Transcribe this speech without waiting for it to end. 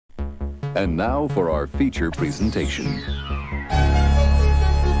And now for our feature presentation.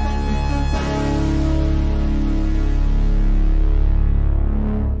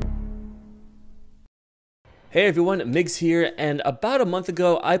 Hey everyone, Migs here, and about a month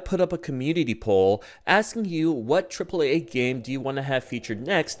ago I put up a community poll asking you what AAA game do you want to have featured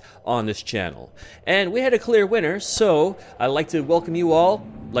next on this channel. And we had a clear winner, so I'd like to welcome you all,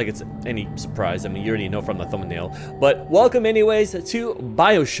 like it's any surprise, I mean you already know from the thumbnail, but welcome anyways to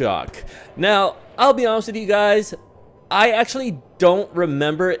BioShock. Now, I'll be honest with you guys, I actually don't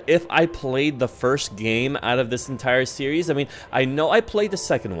remember if I played the first game out of this entire series. I mean, I know I played the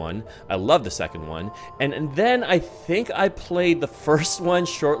second one. I love the second one. And then I think I played the first one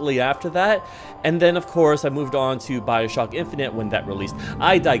shortly after that. And then, of course, I moved on to BioShock Infinite when that released.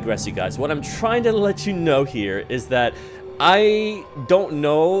 I digress, you guys. What I'm trying to let you know here is that I don't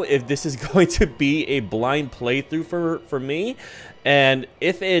know if this is going to be a blind playthrough for me. And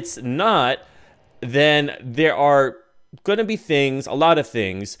if it's not, then there are gonna be things, a lot of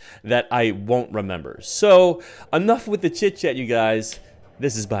things, that I won't remember. So, enough with the chit-chat, you guys.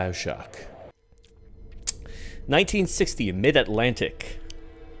 This is BioShock. 1960, Mid-Atlantic.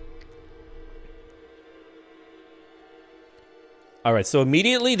 Alright, so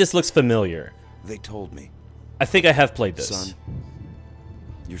immediately this looks familiar. They told me. I think I have played this. Son,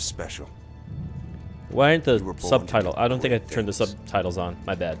 you're special. Why aren't the subtitles? I don't think I turned the subtitles on.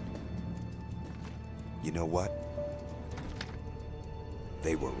 My bad. You know what?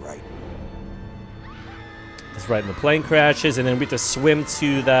 They were right. That's right, and the plane crashes, and then we have to swim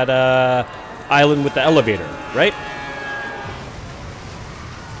to that island with the elevator, right?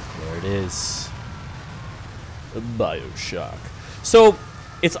 There it is. BioShock. So,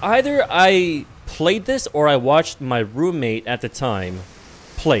 it's either I played this or I watched my roommate at the time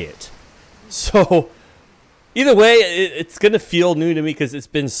play it. So, either way, it's going to feel new to me because it's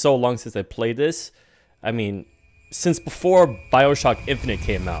been so long since I played this. I mean, since before BioShock Infinite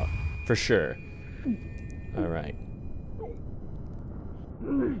came out, for sure. Alright.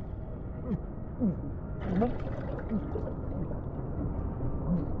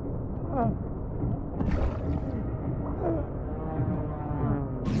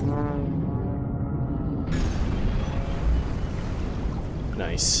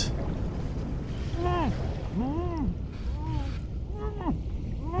 Nice.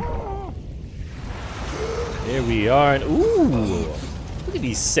 Here we are, and ooh, look at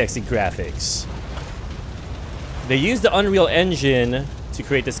these sexy graphics. They used the Unreal Engine to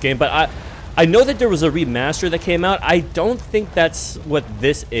create this game, but I know that there was a remaster that came out. I don't think that's what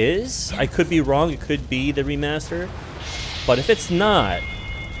this is. I could be wrong, it could be the remaster. But if it's not,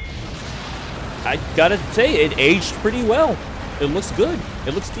 I gotta say, it aged pretty well. It looks good,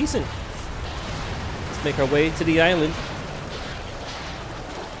 it looks decent. Let's make our way to the island.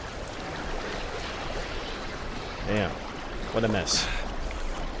 Damn, what a mess.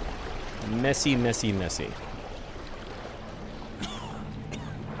 Messy, messy, messy.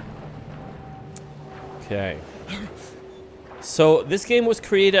 Okay. So, this game was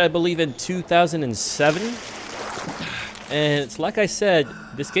created, I believe, in 2007. And it's like I said,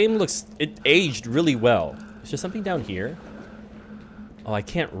 this game looks, it aged really well. Is there something down here? Oh, I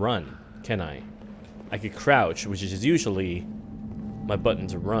can't run, can I? I could crouch, which is usually my button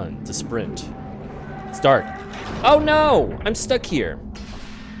to run, to sprint. It's dark. Oh no! I'm stuck here.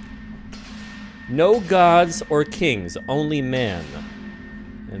 No gods or kings, only man.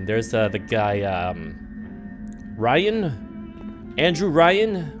 And there's the guy, Ryan? Andrew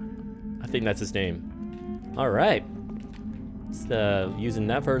Ryan? I think that's his name. Alright. Using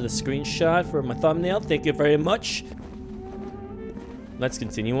that for the screenshot for my thumbnail. Thank you very much. Let's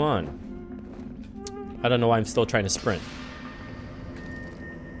continue on. I don't know why I'm still trying to sprint.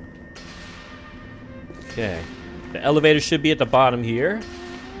 Okay, the elevator should be at the bottom here.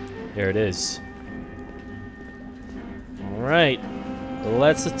 There it is. Alright,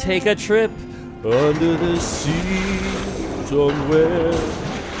 let's take a trip under the sea somewhere.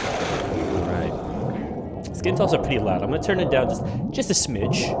 Alright. Skin tones are pretty loud. I'm gonna turn it down just a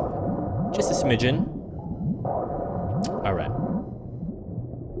smidge. Just a smidgen. Alright.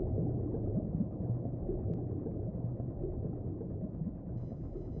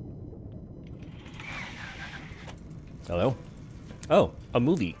 Hello? Oh, a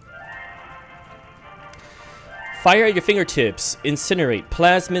movie. Fire at your fingertips. Incinerate.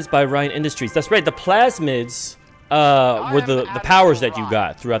 Plasmids by Ryan Industries. That's right, the plasmids were the powers that you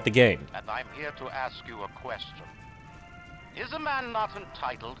got throughout the game. And I'm here to ask you a question. Is a man not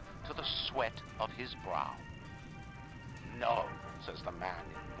entitled to the sweat of his brow? No. says the man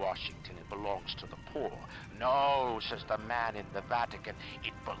in Washington, it belongs to the poor. No, says the man in the Vatican,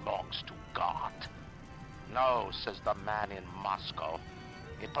 it belongs to God. No, says the man in Moscow,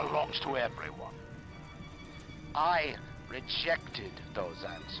 it belongs to everyone. I rejected those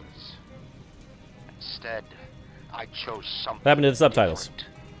answers. Instead, I chose something What happened to the subtitles? different.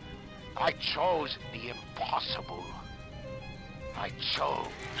 I chose the impossible. I chose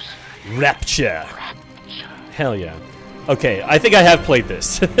Rapture. Rapture. Hell yeah. Okay, I think I have played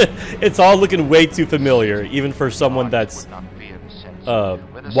this. It's all looking way too familiar, even for someone that's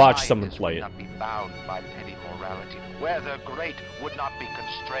watched someone play it. Would not be bound by petty morality, where the great would not be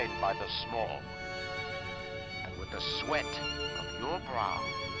constrained by the small. And with the sweat of your brow,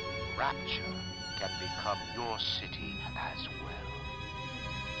 Rapture can become your city as well.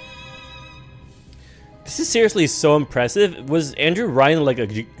 This is seriously so impressive. Was Andrew Ryan like a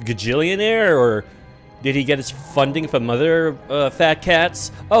gajillionaire, or did he get his funding from other fat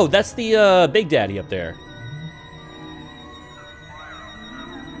cats? Oh, that's the Big Daddy up there.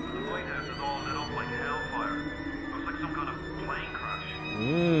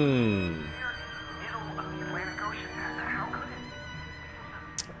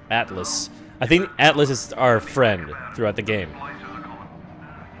 Atlas. I think Atlas is our friend throughout the game.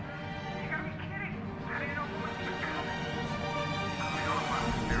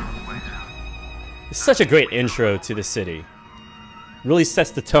 It's such a great intro to the city. Really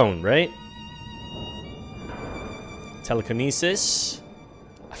sets the tone, right? Telekinesis.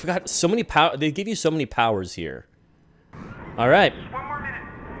 I forgot so many power. They give you so many powers here. All right. One more minute.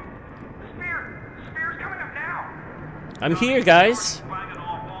 The spear's coming up now. I'm here, guys. Wagon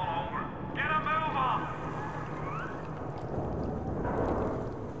all fall over. Get a move on.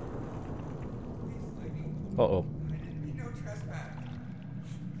 Uh-oh. No trespass.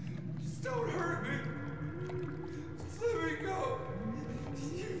 Just don't hurt me. Just let me go.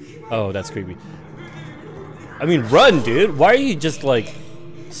 Oh, that's creepy. I mean, run, dude. Why are you just, like,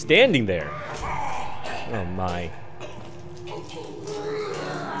 standing there? Oh, my.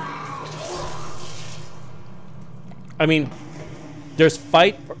 I mean, there's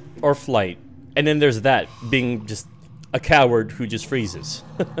fight or flight, and then there's that, being just a coward who just freezes.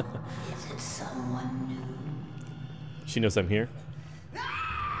 Is it someone new? She knows I'm here.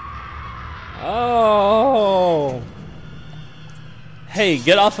 Oh! Hey,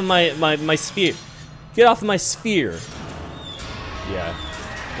 get off of my sphere. Get off of my sphere. Yeah.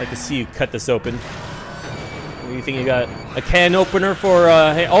 I'd like to see you cut this open. What do you think you got? A can opener for,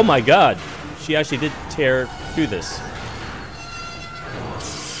 hey, oh my god. She actually did tear through this.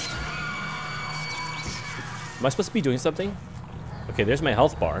 Am I supposed to be doing something? Okay, there's my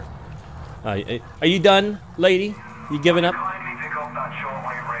health bar. Are you done, lady? You giving up? Kindly pick up that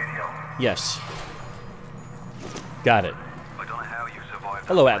shortwave radio. Yes. Got it. I don't know how you survived.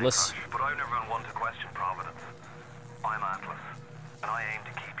 Hello, that Atlas. plane crash, but I've never been one to question Providence. I'm Atlas, and I aim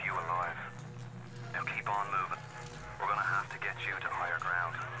to keep you alive. Now keep on moving. We're gonna have to get you to higher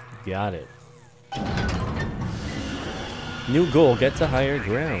ground. Got it. New goal, get to higher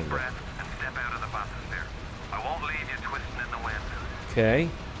ground. Deep breath and step out of the bathysphere. I won't leave you twisting in the wind. Okay.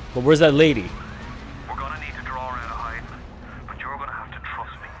 But where's that lady? We're gonna need to draw her out of hiding, but you're gonna have to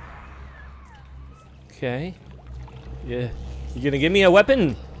trust me. Okay. Yeah. You gonna give me a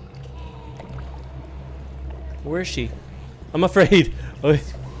weapon? Where is she? I'm afraid. Okay.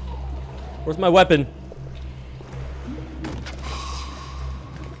 Where's my weapon?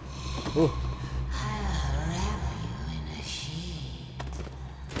 Ooh. I'll wrap you in a sheet.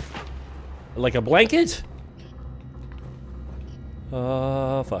 Like a blanket?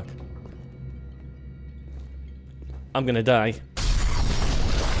 Oh, fuck. I'm gonna die.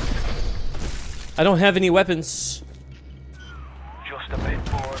 I don't have any weapons. Just a bit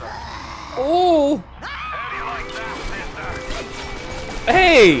further. Oh! How do you like that, sister?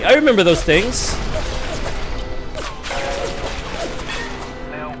 Hey! I remember those things.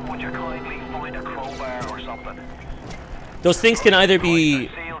 Now, would you kindly find a crowbar or something? Those things can either be...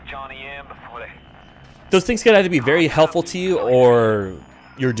 Seal Johnny in before they... Those things can either be very helpful to you or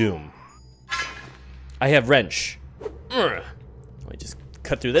you're doomed. I have wrench. Let me just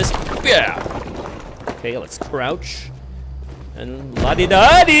cut through this. Yeah. Okay, let's crouch. And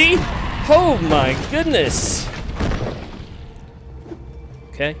la-di-da-di! Oh my goodness!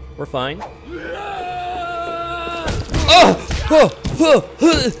 Okay, we're fine. Oh!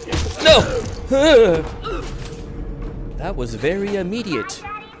 No! That was very immediate.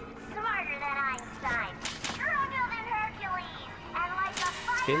 Daddy's smarter than Einstein. Stronger than Hercules. And like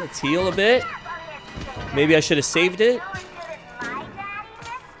a Okay, let's heal a bit. fire. Maybe I should have saved it. No as good as my daddy,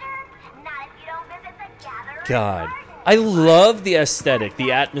 mister. Not if you don't visit the gathering God. garden. I love the aesthetic,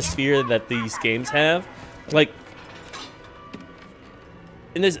 the atmosphere that these games have. Like,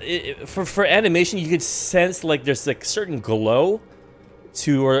 in this, for animation, you could sense like there's like certain glow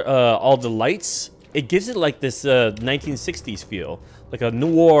to all the lights. It gives it like this 1960s feel, like a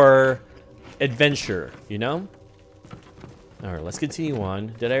noir adventure, you know? All right, let's continue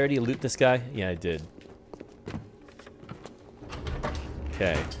on. Did I already loot this guy? Yeah, I did.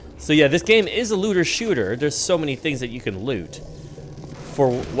 Okay. So yeah, this game is a looter shooter. There's so many things that you can loot. For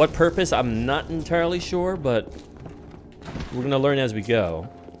what purpose, I'm not entirely sure, but we're gonna learn as we go.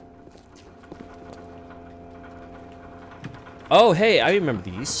 Oh, hey, I remember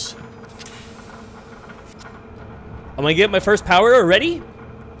these. Am I getting my first power already?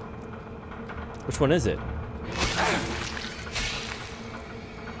 Which one is it?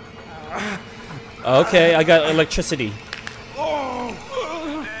 Okay, I got electricity.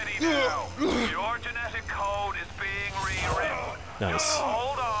 Your genetic code is being rewritten. Nice.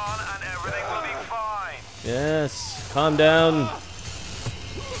 Hold on and everything will be fine. Yes, calm down.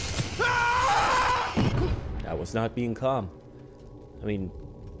 That was not being calm. I mean,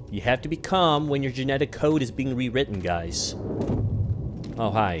 you have to be calm when your genetic code is being rewritten, guys. Oh,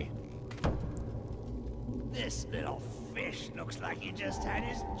 hi. This little fish looks like he just had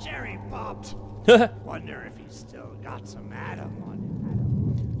his cherry popped. Wonder if he's still got some Adam on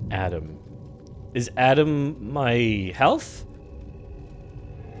him. Adam. Is Adam my health?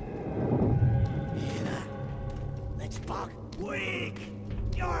 Yeah. Let's buck. Weak.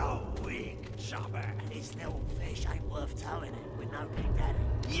 You're a weak chopper. This little fish ain't worth towing it with no big daddy.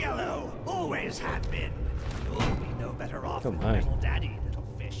 Yellow. Always have been. You'll be no better off Oh with my. little daddy, little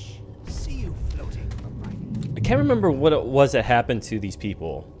fish. See you floating from right. I can't remember what it was that happened to these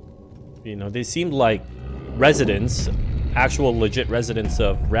people. You know, they seemed like residents, actual legit residents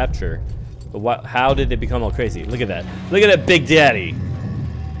of Rapture. But how did they become all crazy? Look at that. Look at that Big Daddy.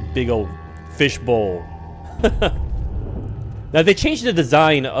 Big old fish bowl. Now they changed the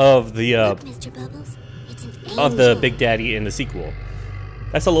design of the Look, Mr. Bubbles, it's an angel. of the Big Daddy in the sequel.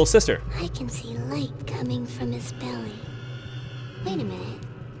 That's a little sister. I can see light coming from his belly. Wait a minute.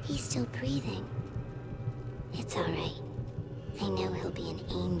 He's still breathing. It's all right. I know he'll be an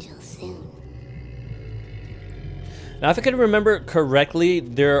angel soon. Now, if I can remember correctly,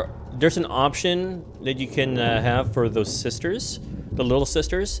 there's an option that you can have for those sisters, the little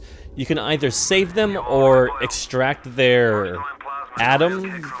sisters. You can either save them or extract their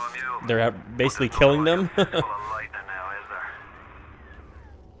Adam. They're basically killing them.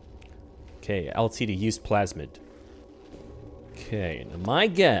 Okay, LT to use plasmid. Okay, now my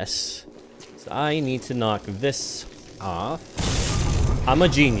guess is I need to knock this off. I'm a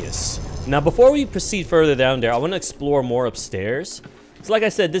genius. Now, before we proceed further down there, I want to explore more upstairs. So like I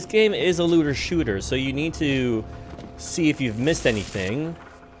said, this game is a looter shooter, so you need to see if you've missed anything.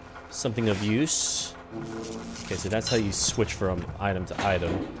 Something of use. Okay, so that's how you switch from item to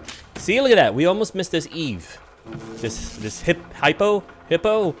item. See, look at that. We almost missed this Eve. This hippo,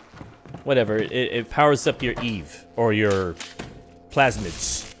 whatever. It powers up your Eve or your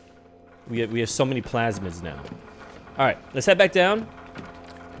plasmids. We have so many plasmids now. All right, let's head back down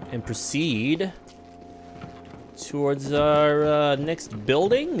and proceed towards our next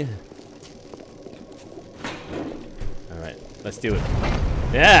building. All right, let's do it.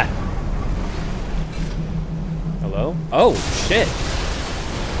 Yeah. Hello? Oh, shit.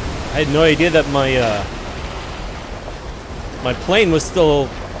 I had no idea that my plane was still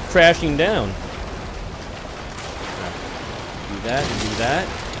crashing down. Do that and do that.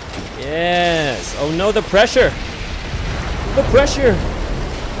 Yes. Oh no, the pressure. The pressure.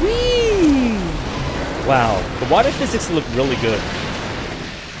 Whee! Wow, the water physics look really good.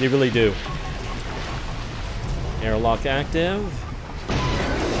 They really do. Airlock active.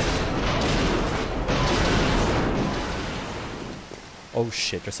 Oh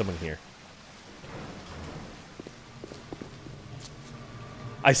shit, there's someone here.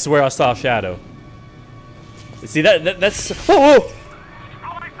 I swear I saw a shadow. See that's oh!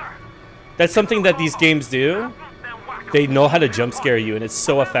 That's something that these games do. They know how to jump scare you, and it's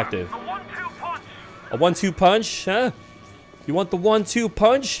so effective. A 1-2 punch, huh? You want the 1-2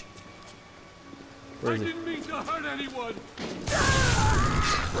 punch? Where is it? I didn't mean to hurt anyone.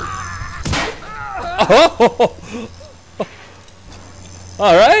 Oh!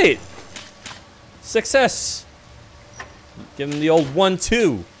 All right. Success. Give him the old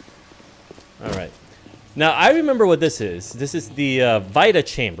 1-2. All right. Now, I remember what this is. This is the Vita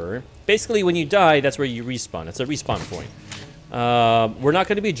chamber. Basically, when you die, that's where you respawn. It's a respawn point. We're not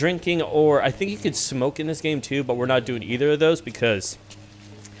going to be drinking, or I think you could smoke in this game too, but we're not doing either of those because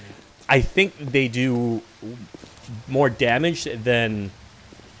I think they do more damage than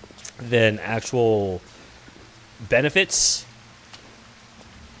actual benefits.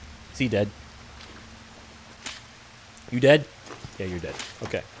 Is he dead? You dead? Yeah, you're dead.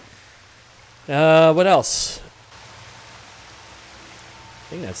 Okay. What else? I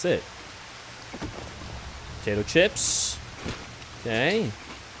think that's it. Potato chips. Okay.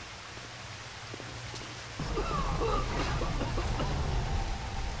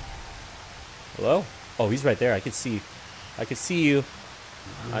 Hello? Oh, he's right there. I can see. I can see you.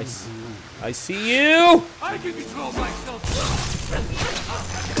 I see you. I can control myself.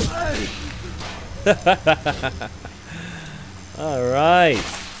 All right.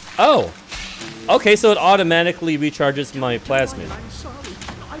 Oh. Okay, so it automatically recharges my plasmid. I'm sorry.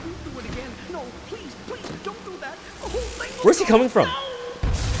 I won't do it again. No, please, please, don't do that. The whole thing will Where's he go coming from? down.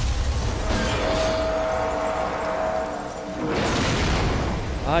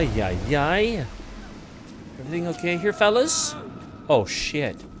 Ay, ay, ay. Everything okay here, fellas? Oh,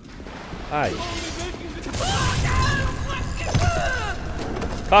 shit. Hi.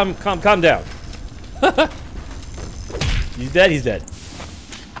 Calm down. He's dead, he's dead.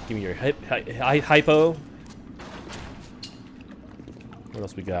 Give me your hypo. What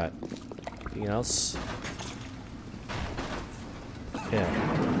else we got? Anything else? Yeah.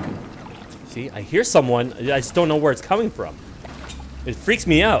 See, I hear someone. I just don't know where it's coming from. It freaks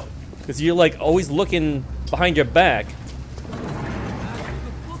me out because you're like always looking behind your back.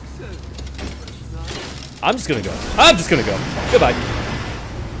 I'm just gonna go. I'm just gonna go. Goodbye.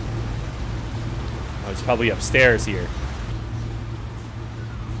 Oh, it's probably upstairs here.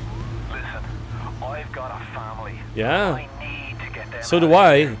 Listen, I've got a family. Yeah. I need to get them So do out of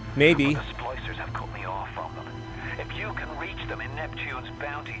I. here. Maybe. But the splicers have cut me off from them. If you can reach them in Neptune's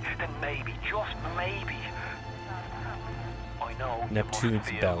bounty, then maybe, just maybe. I know Neptune's you must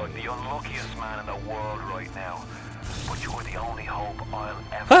feel bounty. like the unluckiest man in the world right now, but you're the only hope I'll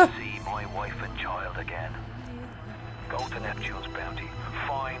ever Huh? see my wife and child again. Go to Neptune's bounty.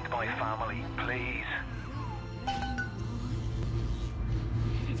 Find my family, please.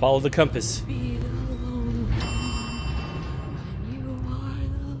 Follow the compass. Be alone. You are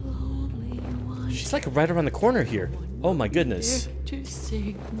the lonely one. She's like right around the corner here. Oh my goodness. To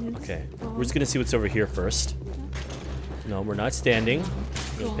sing this Okay, we're just gonna see what's over here first. No, we're not standing.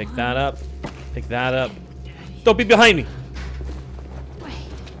 We're gonna pick that up. Pick that up. Don't be behind me. Wait.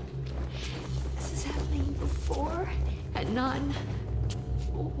 This is happening before and none.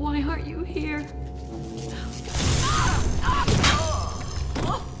 Why aren't you here?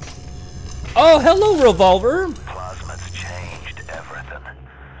 Oh, hello, revolver. Plasmids changed everything.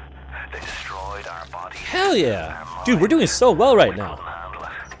 They destroyed our bodies. Hell yeah, dude, we're doing so well right now. Couldn't handle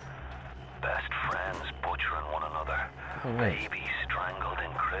it. Best friends butchering one another. All right. Babies strangled in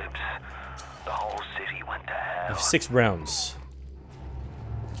cribs. The whole city went to I hell. have 6 rounds.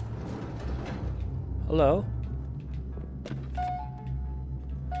 Hello.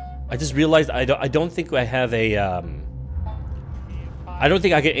 I just realized I don't think I have a I don't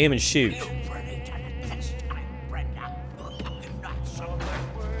think I can aim and shoot.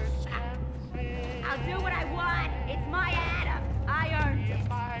 I'll do what I want. It's my Adam. I earned it.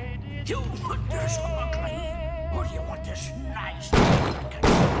 You want this ugly, or do you want this nice?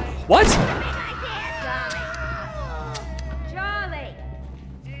 What? Charlie.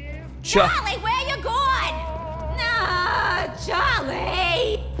 Charlie, where you going? Nah,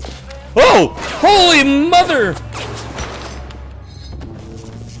 Charlie. Oh! Holy mother!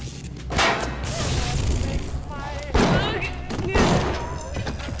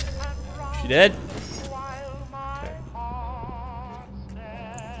 She dead? Okay.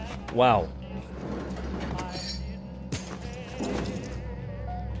 Wow.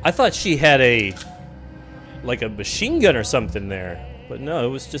 I thought she had like a machine gun or something there, but no, it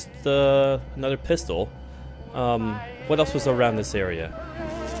was just another pistol. What else was around this area?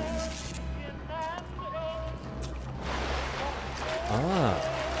 Ah.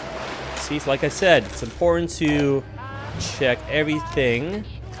 See, it's like I said, it's important to check everything.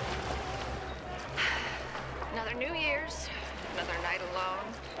 Another New Year's, another night alone.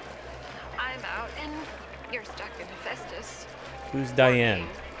 I'm out and you're stuck in Festus. Who's Diane?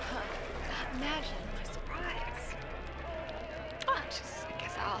 Imagine my surprise. Oh, I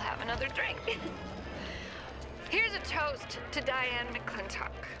guess I'll have another drink. Here's a toast to Diane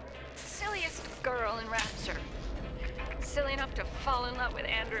McClintock. Silliest girl in Rapture. Silly enough to fall in love with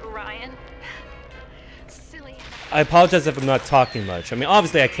Andrew Ryan. Silly. I apologize if I'm not talking much. I mean,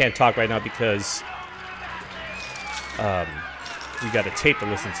 obviously I can't talk right now because we got a tape to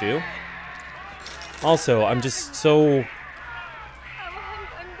listen to. Also, I'm just so I'm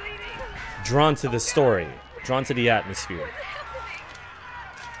bleeding. drawn to this story. drawn to the atmosphere.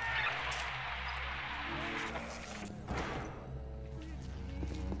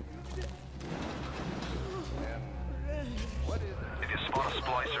 If you spot a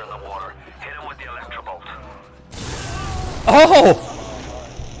splicer in the water, hit him with the electrobolt. Oh!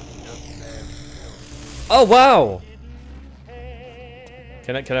 Oh wow!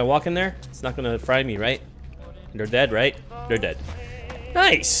 Can I walk in there? It's not gonna fry me, right? They're dead, right? They're dead.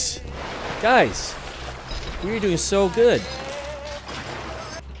 Nice! Guys, we're doing so good.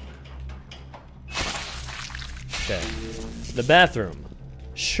 Okay. The bathroom.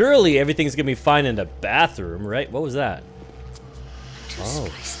 Surely everything's gonna be fine in the bathroom, right? What was that? Oh.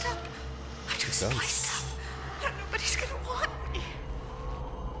 Nobody's gonna want me.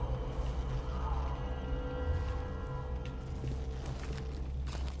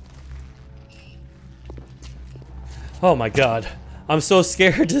 Oh my god. I'm so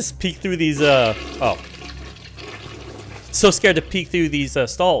scared to peek through these, oh. So scared to peek through these,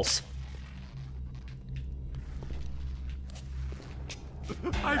 stalls.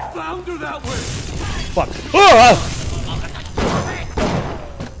 I found her that way. Fuck. Oh!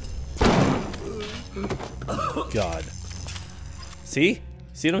 God. See?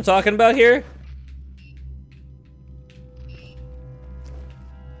 See what I'm talking about here?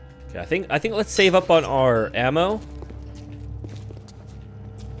 Okay, I think let's save up on our ammo.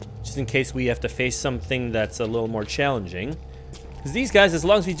 Just in case we have to face something that's a little more challenging. Because these guys, as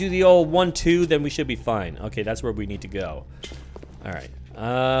long as we do the old 1-2, then we should be fine. Okay, that's where we need to go. Alright.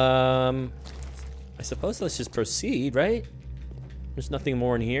 I suppose let's just proceed, right? There's nothing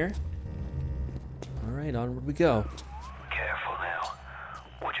more in here. Alright, onward we go. Careful now.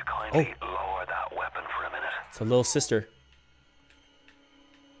 Would you kindly lower that weapon for a minute? It's a little sister.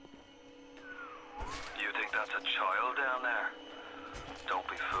 You think that's a child down there? Don't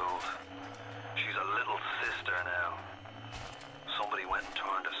be fooled. She's a little sister now. Somebody went and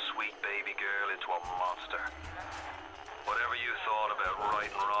turned a sweet baby girl into a monster. Whatever you thought about right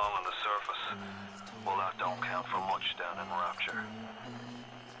and wrong on the surface, well, that don't count for much down in Rapture.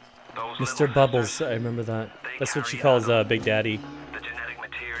 Those Mr. Bubbles, I remember that. That's what she calls Big Daddy. The genetic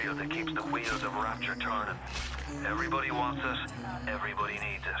material that keeps the wheels of Rapture turning. Everybody wants it. Everybody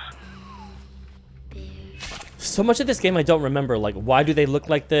needs it. So much of this game I don't remember. Like, why do they look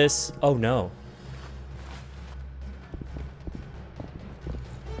like this? Oh no.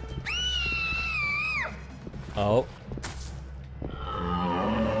 Oh.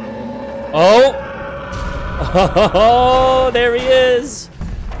 Oh! Oh, there he is!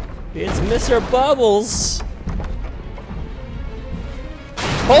 It's Mr. Bubbles!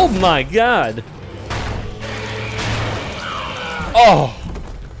 Oh my god! Oh!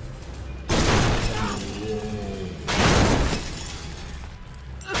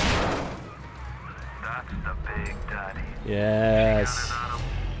 That's the Big Daddy. Yes.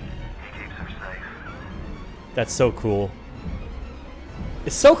 He keeps her safe. That's so cool.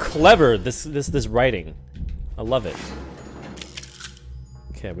 It's so clever, this writing. I love it.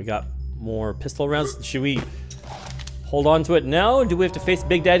 Okay, we got more pistol rounds. Should we hold on to it now? Do we have to face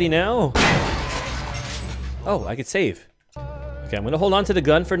Big Daddy now? Oh, I could save. Okay, I'm gonna hold on to the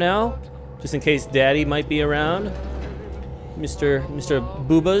gun for now, just in case Daddy might be around. Mr.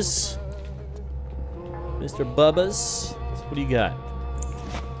 Boobas. Mr. Bubbas. What do you got?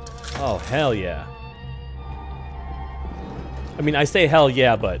 Oh, hell yeah. I mean, I say hell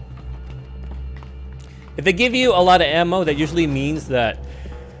yeah, but if they give you a lot of ammo, that usually means that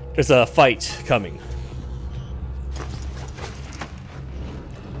there's a fight coming.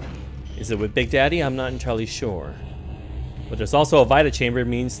 Is it with Big Daddy? I'm not entirely sure. But there's also a Vita chamber,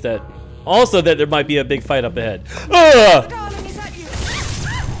 means that also that there might be a big fight up ahead.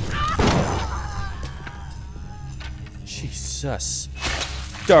 Jesus.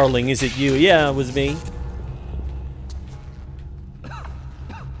 Darling, is it you? Yeah, it was me.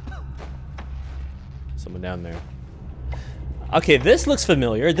 Someone down there. Okay, this looks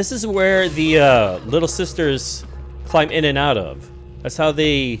familiar. This is where the little sisters climb in and out of. That's how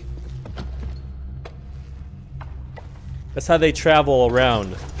they travel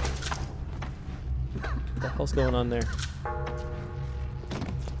around. What the hell's going on there?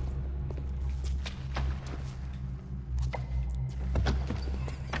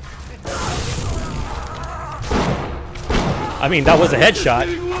 I mean, that was a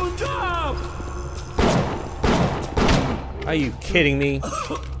headshot. Are you kidding me?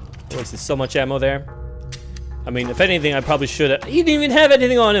 Wasted so much ammo there. I mean, if anything, I probably should have. He didn't even have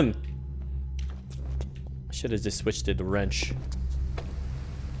anything on him. I should have just switched to the wrench.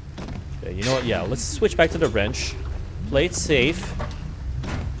 Okay, you know what? Yeah, let's switch back to the wrench. Play it safe.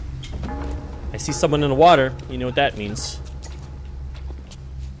 I see someone in the water. You know what that means.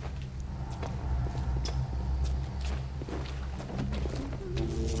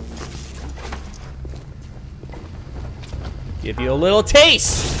 Give you a little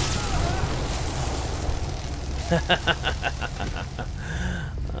taste.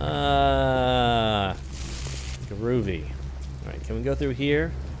 Groovy. Alright, can we go through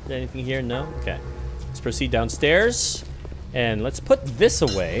here? Is there anything here? No? Okay. Let's proceed downstairs. And let's put this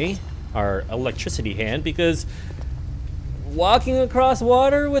away, our electricity hand, because walking across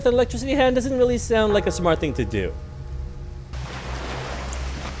water with an electricity hand doesn't really sound like a smart thing to do.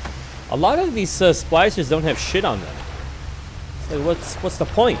 A lot of these splicers don't have shit on them. So what's the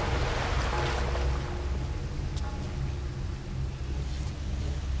point?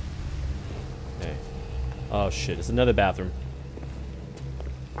 Okay. Oh shit, it's another bathroom.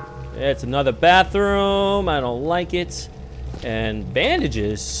 It's another bathroom. I don't like it. And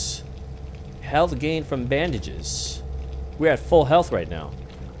bandages. Health gain from bandages. We're at full health right now.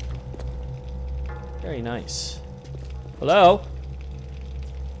 Very nice. Hello?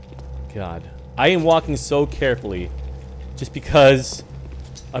 God. I am walking so carefully just because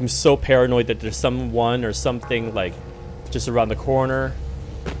I'm so paranoid that there's someone or something like just around the corner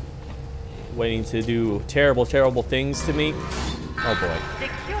waiting to do terrible, terrible things to me. Oh boy.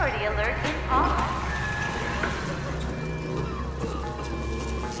 Security alert in on.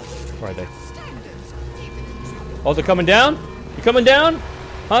 Where are they? Oh, they're coming down? You coming down?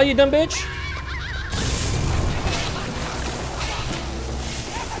 Huh, you dumb bitch?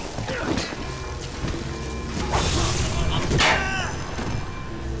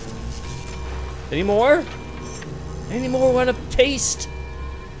 Any more? Any more want a taste?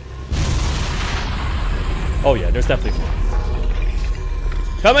 Oh yeah, there's definitely more.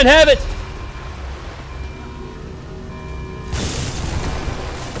 Come and have it!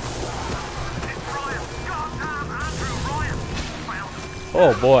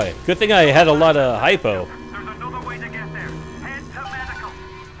 Oh boy, good thing I had a lot of hypo. There's another way to get there. Head to medical.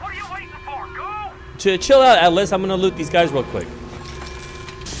 What are you waiting for? Go! Chill out, Atlas. I'm gonna loot these guys real quick.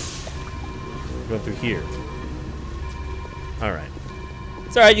 Going through here. Alright.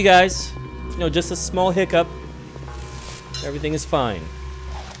 It's alright, you guys. You know, just a small hiccup. Everything is fine.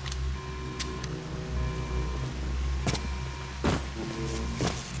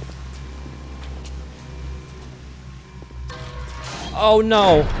 Oh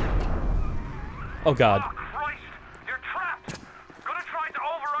no! Oh god. Oh, Christ! You're trapped! Gonna try to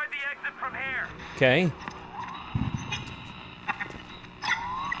override the exit from here. Okay.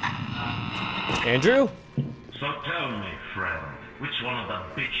 Andrew? So tell me, friend, which one of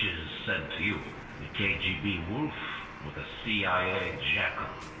the bitches sent you? The KGB wolf or the CIA jackal?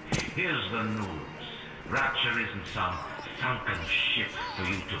 Here's the news. Rapture isn't some sunken ship for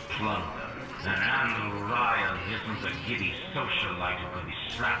you to plunder. And Andrew Ryan isn't a giddy socialite who can be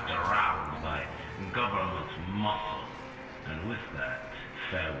slapped around by government muscle. And with that,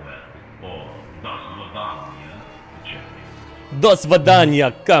 farewell, or das Vadanya, whichever. Dos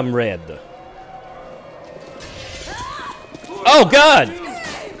Vadanya, comrade. Oh god!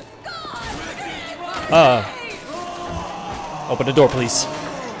 Open the door, please.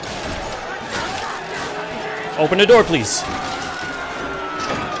 Open the door, please.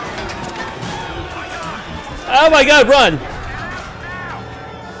 Oh my god, run!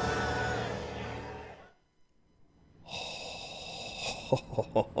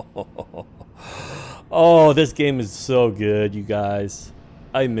 Oh, this game is so good, you guys.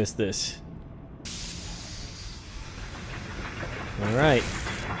 I miss this. Alright.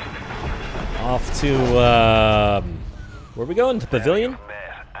 Off to, where are we going? To Pavilion?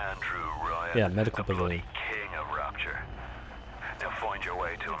 Yeah, medical pavilion. King of Rapture. Now find your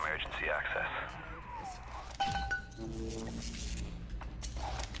way to emergency access.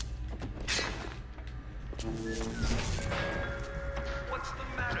 What's the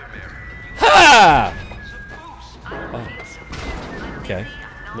matter, Mary? Ha! Oh. Okay.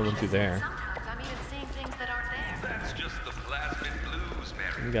 No one through there. I'm even seeing things that aren't there. That's just the plasmid blues,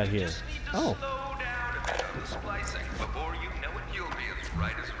 Mary. What we got here? Oh. Slow down a bit on the splicing. Before you know it, you'll be as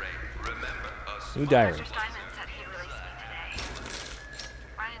right as rain. Remember, us. New diary. Mr. Steinman said he'd release me today.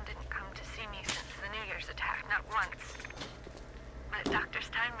 Ryan didn't come to see me since the New Year's attack, not once. But Dr.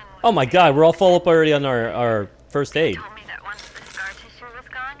 Steinman was Oh my god, we're all full up already on our first aid. told me that once the scar tissue was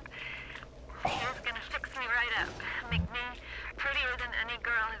gone, he was gonna fix me right up, make me prettier than any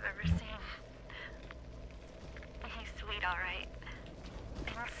girl I've ever seen. He's sweet, all right.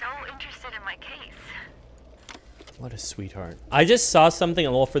 And so interested in my case. What a sweetheart. I just saw something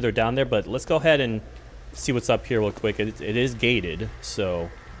a little further down there, but let's go ahead and see what's up here real quick. It is gated, so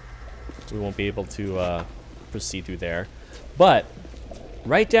we won't be able to proceed through there. But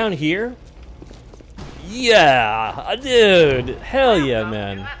right down here, yeah, dude, hell yeah,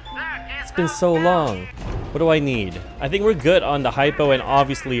 man. It's been so long. What do I need? I think we're good on the hypo and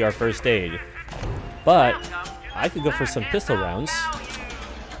obviously our first aid. But I could go for some pistol rounds.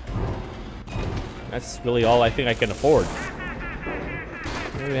 That's really all I think I can afford.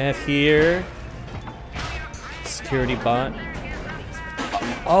 What do we have here? Security bot.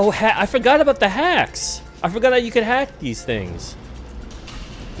 Oh, I forgot about the hacks. I forgot that you could hack these things.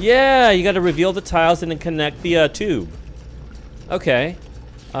 Yeah, you got to reveal the tiles and then connect the tube. Okay.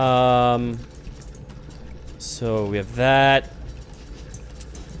 So we have that.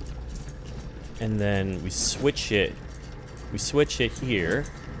 And then we switch it. We switch it here.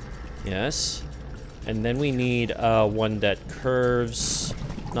 Yes. And then we need one that curves.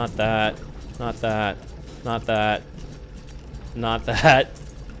 Not that. Not that. Not that. Not that.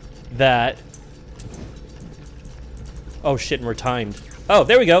 That. Oh shit, and we're timed. Oh,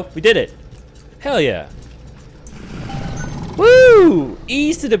 there we go. We did it. Hell yeah. Woo!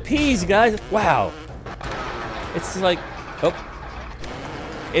 Ease to the P's, guys. Wow. It's like, oh.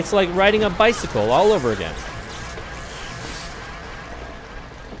 It's like riding a bicycle all over again.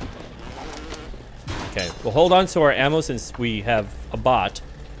 Okay, we'll hold on to our ammo since we have a bot.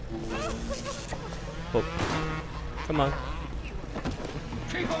 Oh. Come on.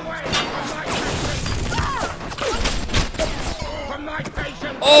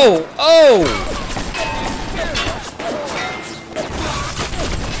 Oh! Oh!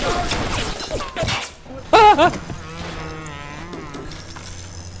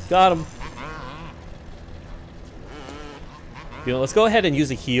 Got him. You know, let's go ahead and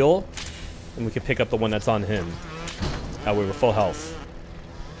use a heal, and we can pick up the one that's on him. That way we're full health.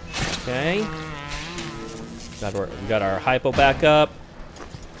 Okay. We got our hypo back up.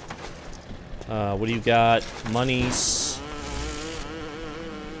 What do you got? Monies.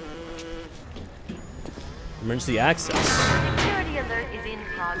 Emergency access. Security alert is in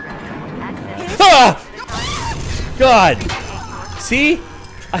progress. Access. Ah! God! See?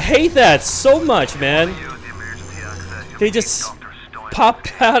 I hate that so much, man. They just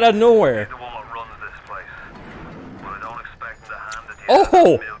popped out of nowhere.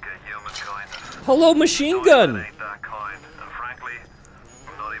 Oh! Hello, machine gun!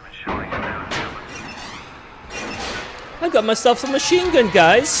 I got myself some machine gun,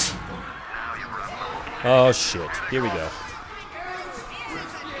 guys. Oh shit, here we go.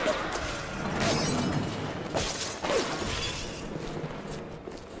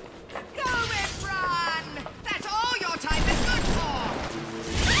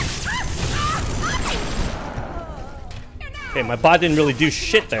 Okay, my bot didn't really do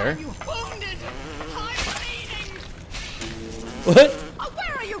shit there. What?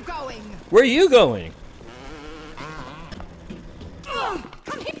 Where are you going? Where are you going?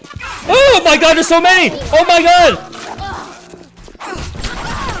 Oh my god, there's so many! Oh my god!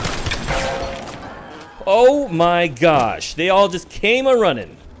 Oh my gosh, they all just came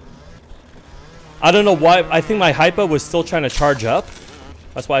a-running. I don't know why, I think my hypo was still trying to charge up.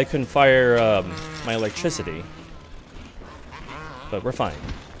 That's why I couldn't fire my electricity. But we're fine.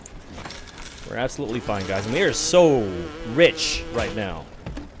 We're absolutely fine, guys. And we are so rich right now.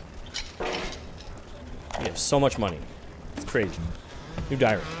 We have so much money. It's crazy. New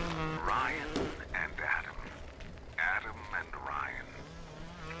diary. Ryan and Adam. Adam and Ryan.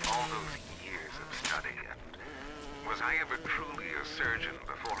 All those years of study, and was I ever truly a surgeon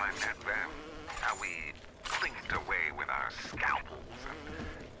before I met them? How we clinked away with our scalpels and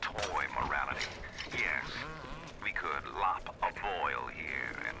toy morality. Yes, we could lop a boil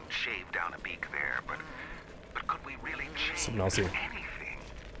here and shave down a beak there, but could we really change Someone else here. anything?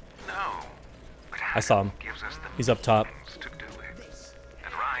 No. But I saw him. gives us the He's up top. means to do it.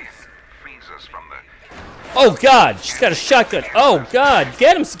 And Ryan frees us from the Oh god, she's got a shotgun. Oh god,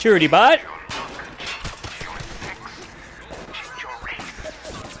 get him, security bot.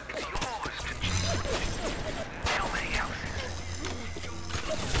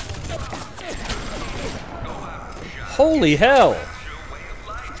 Holy hell.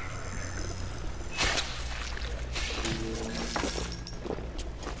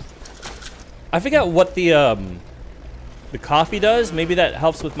 I forgot what the coffee does. Maybe that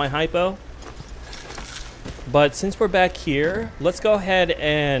helps with my hypo. But since we're back here, let's go ahead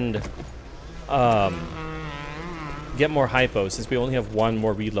and get more hypo since we only have one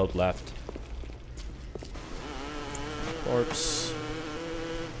more reload left. Corpse.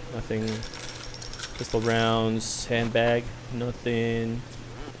 Nothing. Pistol rounds. Handbag. Nothing.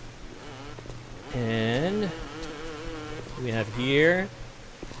 And what do we have here?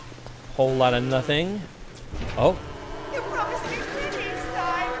 whole lot of nothing. Oh. You promised me pretty,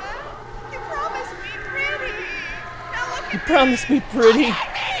 Simon. You promised me pretty. Now look at You promised me pretty.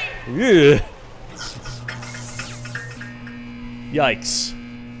 Yeah. Yikes.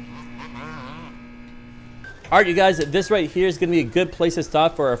 Alright, you guys, this right here is going to be a good place to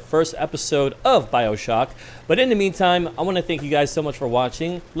stop for our first episode of BioShock. But in the meantime, I want to thank you guys so much for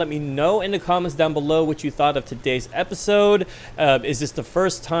watching. Let me know in the comments down below what you thought of today's episode. Is this the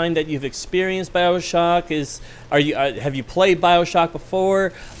first time that you've experienced BioShock? Have you played BioShock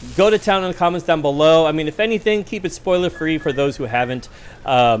before? Go to town in the comments down below. I mean, if anything, keep it spoiler-free for those who haven't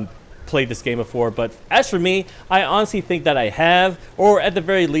played this game before, but as for me, I honestly think that I have, or at the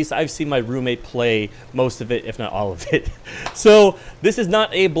very least, I've seen my roommate play most of it, if not all of it. So this is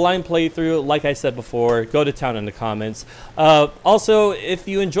not a blind playthrough, like I said before. Go to town in the comments. Also, if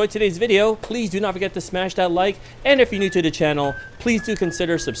you enjoyed today's video, please do not forget to smash that like, and if you're new to the channel, please do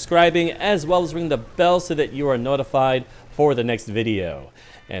consider subscribing, as well as ring the bell so that you are notified for the next video.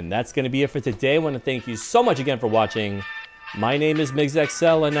 And that's going to be it for today. I want to thank you so much again for watching. My name is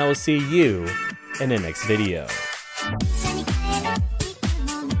MigsXL, and I will see you in the next video.